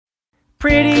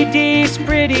Pretty Dees,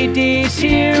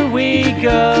 here we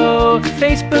go.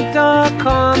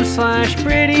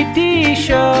 Facebook.com/Pretty Dees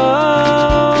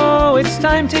Show. It's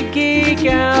time to geek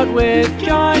out with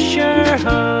Josh, your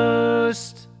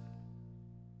host.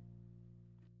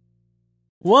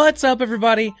 What's up,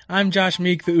 everybody? I'm Josh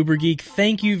Meek, the Uber Geek.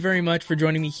 Thank you very much for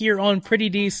joining me here on Pretty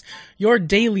Dees, your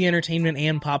daily entertainment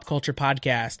and pop culture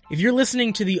podcast. If you're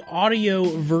listening to the audio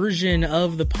version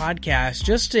of the podcast,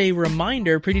 just a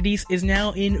reminder, Pretty Dees is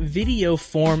now in video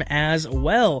form as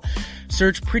well.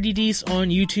 Search Pretty Dees on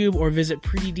YouTube or visit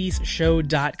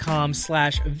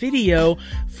prettydeesshow.com/video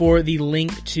for the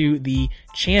link to the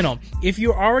channel. If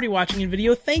you're already watching in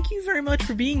video, thank you very much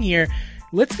for being here.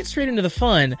 Let's get straight into the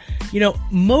fun. You know,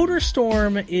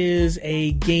 MotorStorm is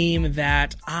a game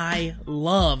that I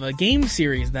love, a game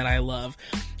series that I love.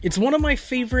 It's one of my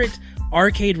favorite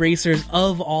arcade racers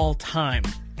of all time.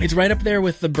 It's right up there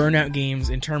with the Burnout games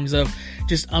in terms of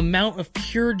just amount of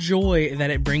pure joy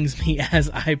that it brings me as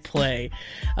I play.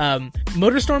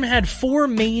 MotorStorm had 4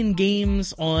 main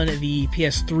games on the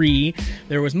PS3.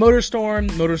 There was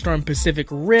MotorStorm Pacific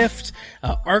Rift,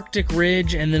 Arctic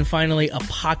Ridge, and then finally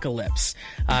Apocalypse.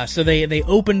 So they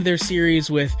opened their series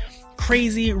with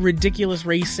crazy, ridiculous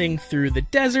racing through the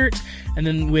desert, and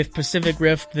then with Pacific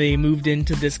Rift, they moved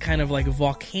into this kind of like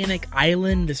volcanic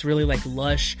island, this really like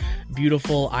lush,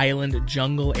 beautiful island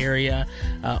jungle area.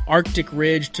 Arctic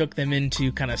Ridge took them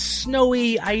into kind of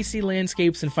snowy, icy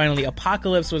landscapes, and finally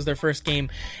Apocalypse was their first game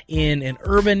in an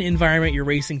urban environment. You're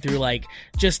racing through like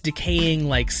just decaying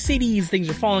like cities, things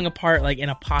are falling apart, like an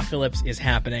apocalypse is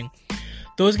happening.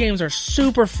 Those games are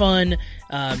super fun.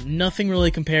 Nothing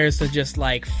really compares to just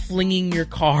like flinging your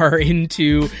car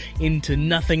into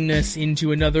nothingness,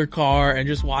 into another car, and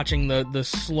just watching the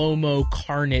slow-mo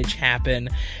carnage happen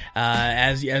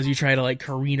as you try to like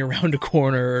careen around a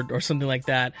corner or something like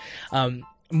that.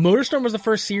 MotorStorm was the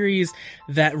first series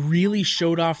that really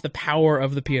showed off the power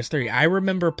of the PS3. I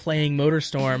remember playing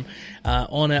MotorStorm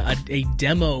on a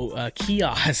demo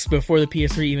kiosk before the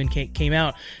PS3 even came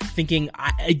out, thinking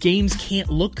games can't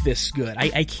look this good.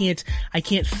 I can't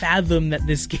fathom that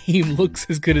this game looks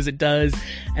as good as it does,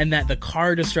 and that the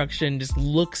car destruction just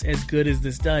looks as good as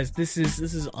this does. This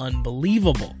is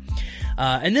unbelievable.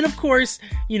 And then, of course,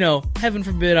 you know, heaven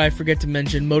forbid I forget to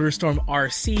mention MotorStorm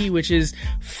RC, which is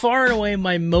far and away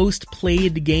my most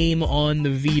played game on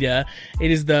the Vita. It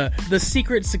is the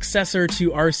secret successor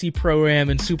to RC Pro-Am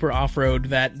and Super Off-Road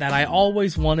that I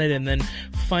always wanted, and then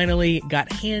finally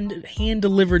got hand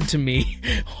delivered to me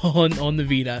on the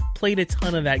Vita. Played a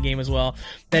ton of that game as well.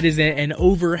 That is an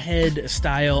overhead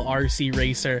style RC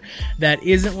racer that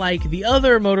isn't like the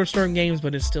other MotorStorm games,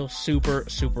 but is still super,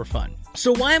 super fun.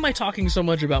 So why am I talking so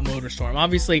much about MotorStorm?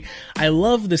 Obviously, I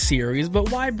love the series, but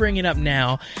why bring it up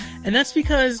now? And that's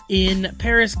because in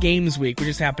Paris Games Week, which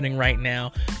is happening right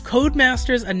now,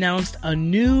 Codemasters announced a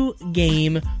new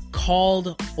game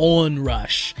called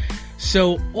Onrush.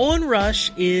 So Onrush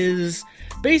is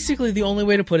basically, the only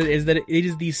way to put it is that it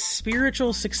is the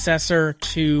spiritual successor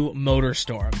to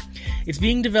MotorStorm. It's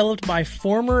being developed by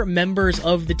former members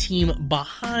of the team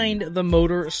behind the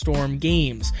MotorStorm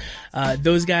games.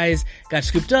 Those guys got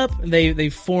scooped up, they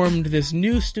formed this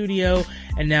new studio,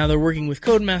 and now they're working with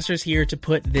Codemasters here to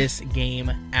put this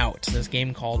game out, this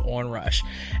game called Onrush.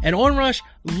 And Onrush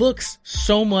looks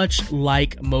so much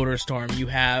like MotorStorm. You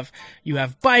have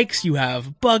bikes, you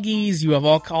have buggies, you have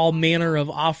all manner of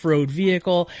off-road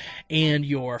vehicle, and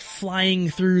you're flying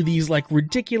through these like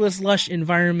ridiculous lush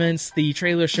environments. The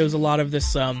trailer shows a lot of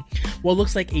this what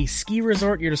looks like a ski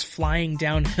resort. You're just flying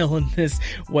downhill in this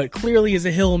what clearly is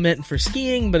a hill meant for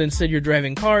skiing, but instead you're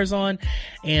driving cars on,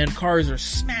 and cars are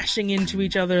smashing into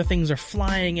each other, things are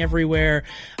flying everywhere.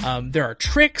 There are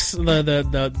tricks.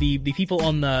 The people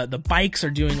on the bikes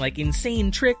are doing like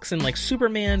insane tricks and like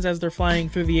Supermans as they're flying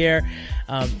through the air.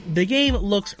 The game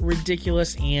looks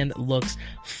ridiculous and looks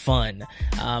fun.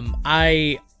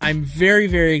 I'm very,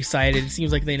 very excited. It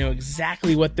seems like they know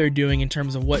exactly what they're doing in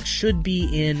terms of what should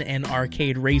be in an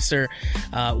arcade racer,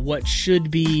 what should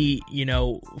be, you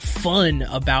know, fun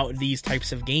about these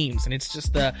types of games. And it's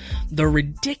just the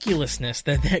ridiculousness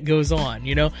that goes on,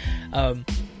 you know?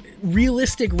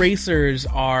 Realistic racers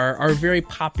are very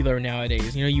popular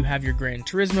nowadays. You know, you have your Gran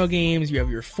Turismo games, you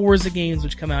have your Forza games,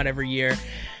 which come out every year.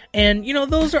 And, you know,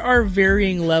 those are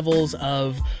varying levels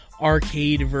of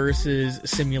arcade versus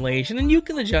simulation, and you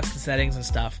can adjust the settings and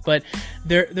stuff, but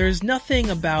there's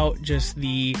nothing about just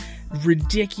the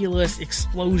ridiculous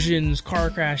explosions, car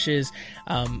crashes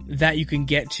that you can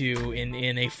get to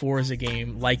in a Forza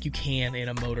game like you can in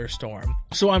a MotorStorm.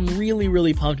 So I'm really,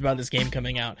 really pumped about this game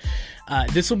coming out.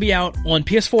 This will be out on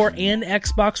PS4 and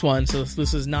Xbox One, so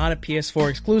this is not a PS4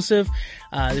 exclusive.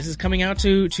 This is coming out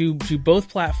to both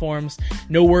platforms.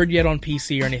 No word yet on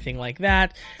PC or anything like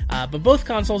that, but both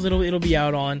consoles it'll be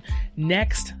out on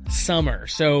next summer.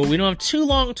 So we don't have too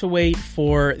long to wait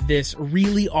for this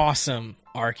really awesome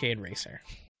arcade racer.